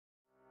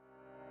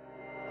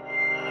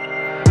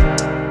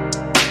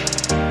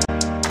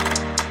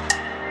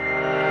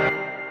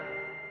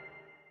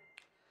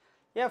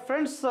Yeah,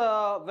 friends,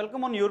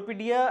 welcome on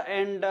YourPedia,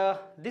 and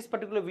this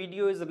particular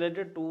video is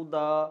related to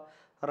the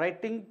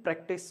writing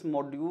practice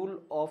module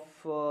of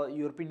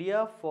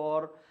YourPedia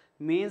for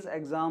mains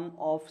exam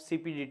of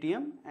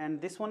CPDTM,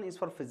 and this one is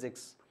for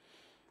physics.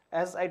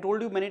 As I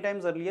told you many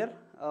times earlier,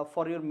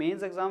 for your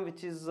mains exam,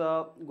 which is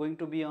going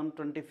to be on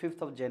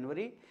 25th of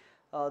January,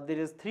 there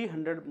is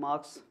 300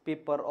 marks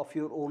paper of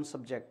your own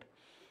subject.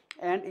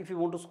 And if you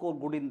want to score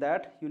good in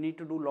that, you need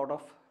to do a lot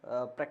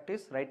of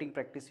practice, writing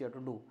practice you have to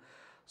do.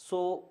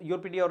 So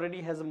YourPedia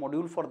already has a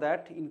module for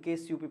that. In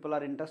case you people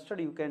are interested,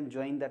 you can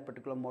join that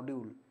particular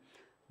module.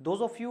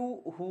 Those of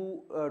you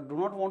who do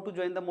not want to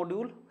join the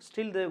module,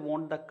 still they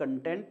want the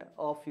content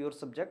of your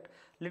subject,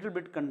 little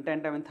bit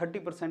content, I mean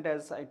 30%,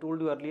 as I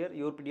told you earlier,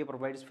 YourPedia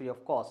provides free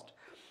of cost.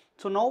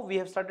 So now we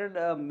have started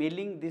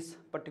mailing this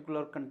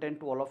particular content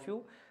to all of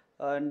you,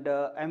 and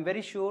I am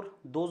very sure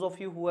those of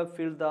you who have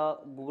filled the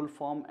Google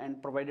form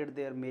and provided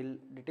their mail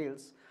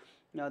details,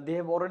 they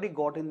have already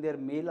got in their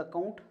mail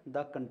account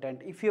the content.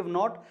 If you have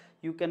not,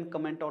 you can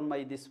comment on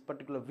my this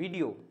particular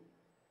video.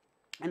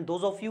 And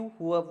those of you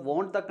who have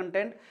want the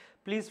content,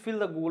 please fill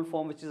the Google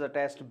form which is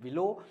attached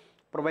below,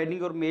 providing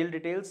your mail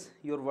details,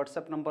 your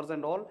WhatsApp numbers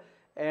and all,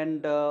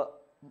 and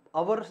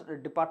our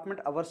department,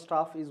 our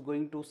staff is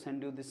going to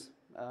send you this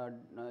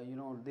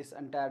this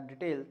entire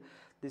detail,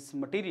 this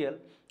material,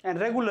 and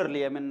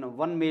regularly, I mean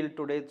one mail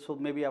today, so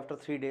maybe after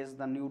 3 days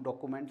the new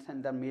documents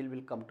and the mail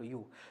will come to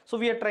you. So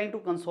we are trying to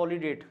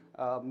consolidate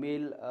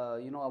mail,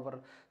 our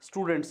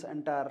students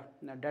entire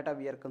data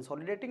we are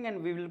consolidating,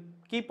 and we will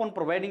keep on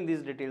providing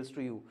these details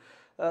to you.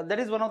 That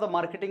is one of the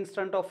marketing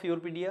stunt of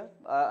YourPedia,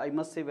 I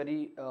must say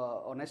very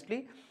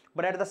honestly,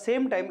 but at the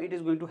same time it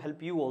is going to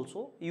help you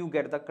also. You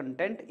get the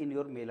content in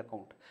your mail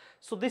account.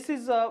 So this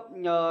is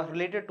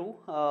related to,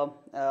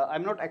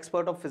 I'm not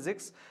expert of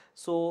physics,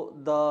 so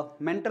the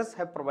mentors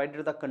have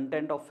provided the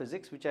content of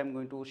physics which I am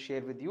going to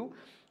share with you,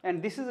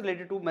 and this is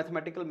related to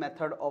mathematical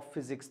method of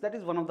physics. That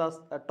is one of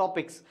the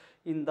topics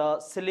in the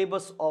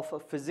syllabus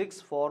of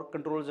physics for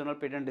Controller General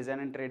Patent Design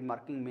and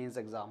Trademarking mains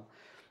exam.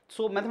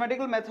 So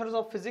mathematical methods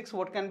of physics,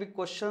 what can be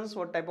questions,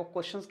 what type of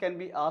questions can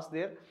be asked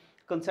there,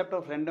 concept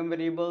of random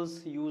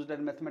variables used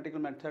in mathematical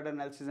method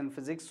analysis in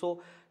physics.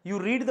 So you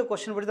read the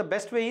question. What is the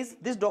best way is,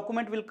 this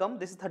document will come,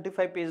 this is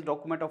 35-page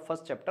document of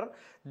first chapter,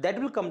 that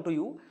will come to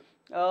you,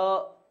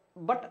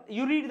 but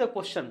you read the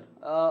question,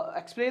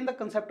 explain the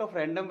concept of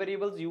random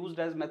variables used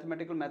as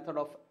mathematical method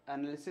of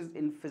analysis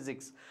in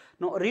physics.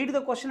 Now read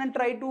the question and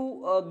try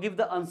to give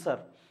the answer.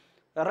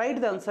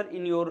 Write the answer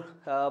in your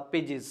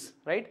pages,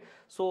 right?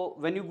 So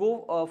when you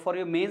go for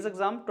your mains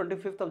exam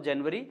 25th of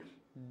January,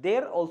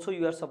 there also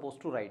you are supposed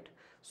to write.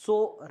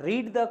 So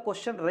read the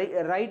question,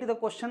 write the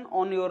question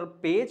on your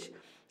page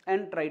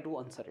and try to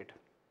answer it.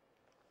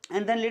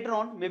 And then later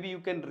on, maybe you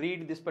can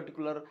read this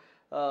particular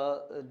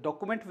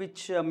document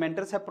which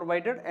mentors have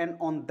provided, and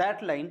on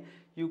that line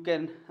you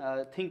can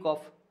think of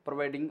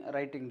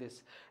writing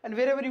this, and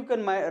wherever you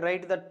can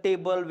write the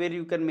table, where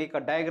you can make a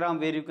diagram,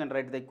 where you can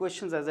write the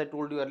equations, as I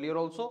told you earlier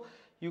also,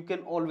 you can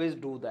always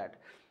do that.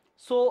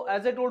 So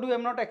as I told you,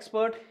 I'm not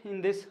expert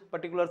in this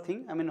particular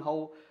thing, I mean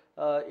how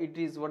it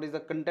is, what is the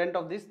content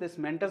of this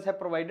mentors have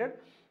provided.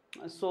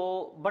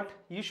 So but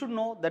you should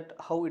know that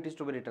how it is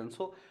to be written.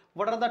 So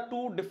what are the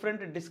two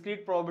different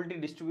discrete probability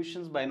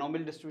distributions,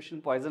 binomial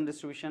distribution, Poisson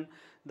distribution,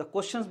 the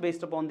questions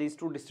based upon these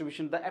two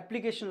distributions, the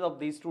applications of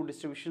these two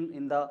distributions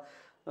in the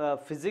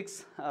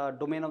physics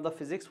domain of the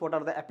physics, what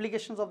are the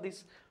applications of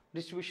these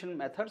distribution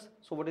methods.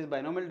 So what is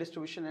binomial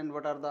distribution and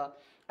what are the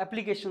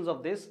applications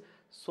of this.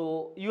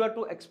 So you have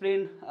to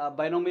explain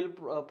binomial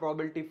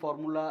probability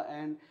formula,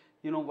 and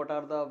what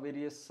are the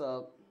various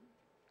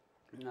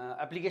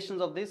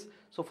applications of this.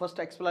 So first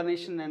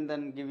explanation, and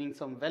then giving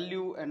some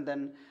value, and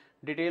then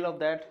detail of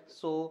that.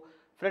 So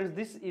friends,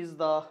 this is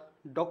the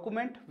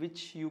document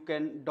which you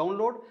can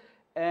download,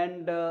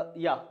 and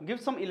yeah, give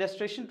some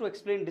illustration to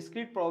explain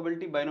discrete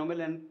probability,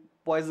 binomial and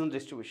Poisson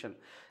distribution.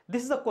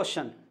 This is the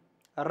question,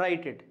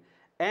 write it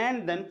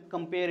and then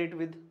compare it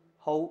with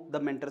how the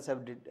mentors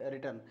have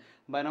written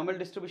binomial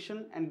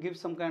distribution, and give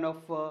some kind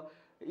of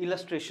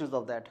illustrations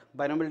of that.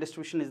 Binomial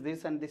distribution is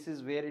this, and this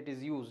is where it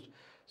is used.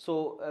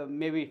 So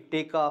maybe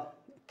take a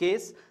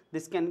case,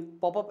 this can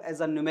pop up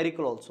as a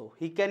numerical also.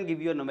 He can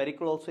give you a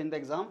numerical also in the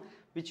exam,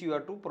 which you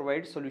have to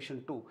provide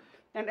solution to.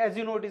 And as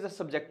you know, it is a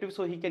subjective,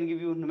 so he can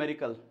give you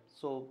numerical.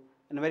 So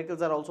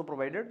numericals are also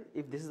provided.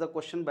 If this is the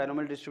question,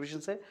 binomial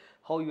distribution, say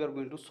how you are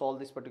going to solve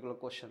this particular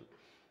question.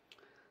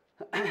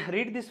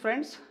 Read this,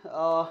 friends,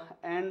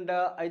 and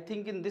I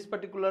think in this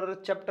particular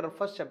chapter,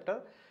 first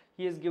chapter,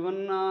 he has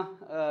given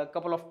a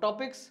couple of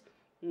topics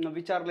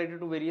which are related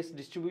to various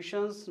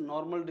distributions,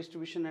 normal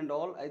distribution and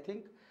all, I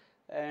think,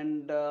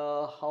 and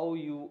how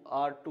you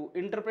are to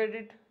interpret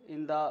it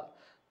in the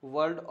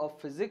world of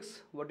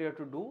physics, what you have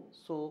to do.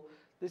 So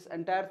this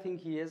entire thing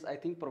he has, I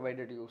think,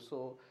 provided you.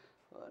 So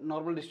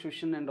normal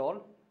distribution and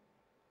all,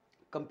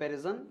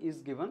 comparison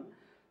is given.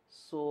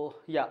 So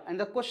yeah, and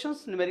the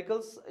questions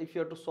numericals, if you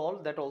have to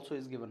solve, that also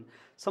is given.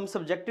 Some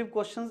subjective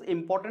questions,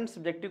 important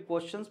subjective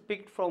questions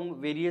picked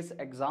from various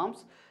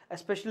exams,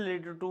 especially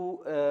related to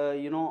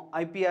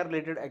IPR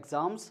related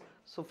exams.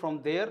 So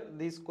from there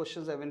these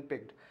questions have been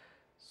picked.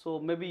 So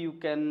maybe you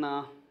can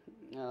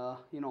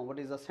what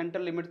is the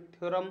central limit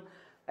theorem,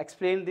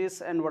 explain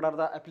this, and what are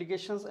the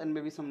applications, and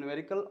maybe some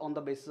numerical on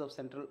the basis of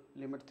central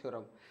limit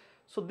theorem.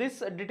 So this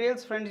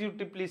details, friends, you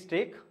please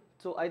take.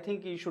 So I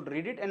think you should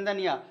read it, and then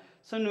yeah,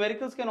 so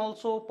numericals can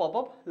also pop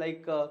up,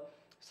 like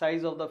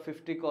size of the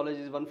 50 college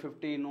is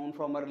 150, known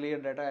from earlier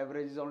data,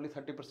 average is only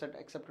 30%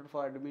 accepted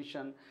for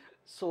admission.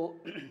 So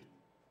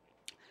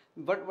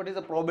but what is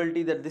the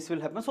probability that this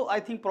will happen? So I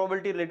think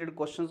probability related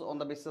questions on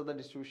the basis of the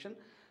distribution.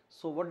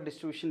 So what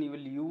distribution you will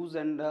use,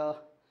 and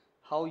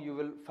how you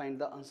will find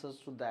the answers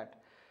to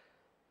that.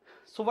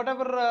 So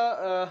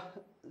whatever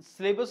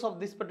syllabus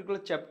of this particular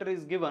chapter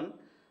is given,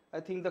 I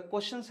think the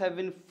questions have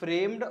been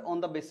framed on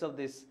the basis of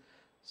this.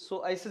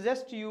 So I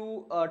suggest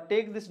you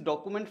take this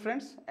document,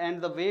 friends, and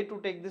the way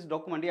to take this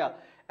document, yeah,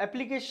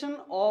 application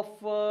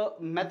of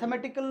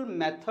mathematical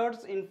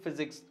methods in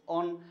physics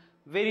on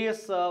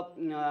various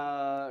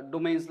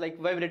domains like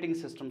vibrating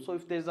system. So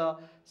if there is a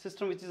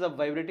system which is a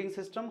vibrating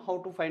system, how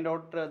to find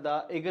out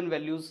the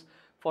eigenvalues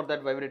for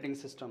that vibrating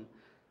system.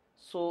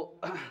 So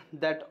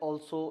that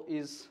also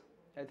is,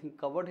 I think,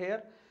 covered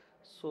here.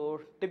 So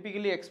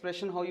typically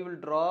expression, how you will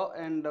draw,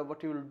 and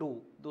what you will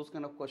do, those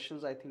kind of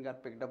questions I think are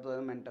picked up by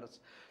the mentors.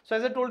 So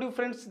as I told you,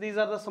 friends, these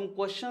are some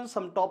questions,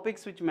 some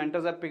topics which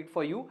mentors have picked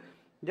for you.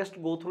 Just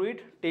go through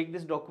it, take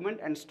this document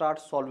and start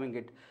solving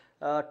it.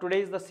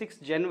 Today is the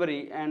 6th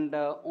January, and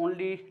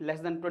only less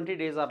than 20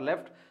 days are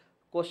left.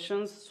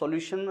 Questions,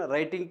 solution,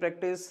 writing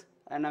practice,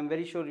 and I'm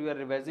very sure you are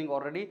revising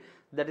already.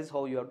 That is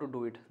how you have to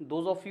do it.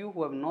 Those of you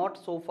who have not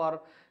so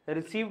far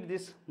received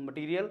this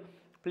material,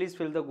 please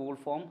fill the Google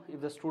form. If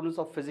the students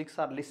of physics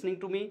are listening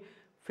to me,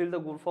 fill the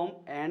Google form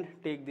and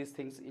take these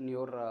things in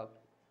your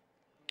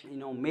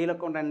mail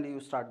account, and you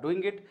start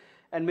doing it.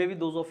 And maybe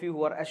those of you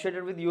who are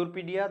associated with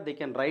YourPedia, they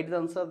can write the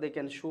answer, they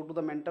can show to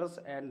the mentors,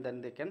 and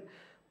then they can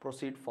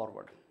proceed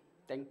forward.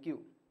 Thank you.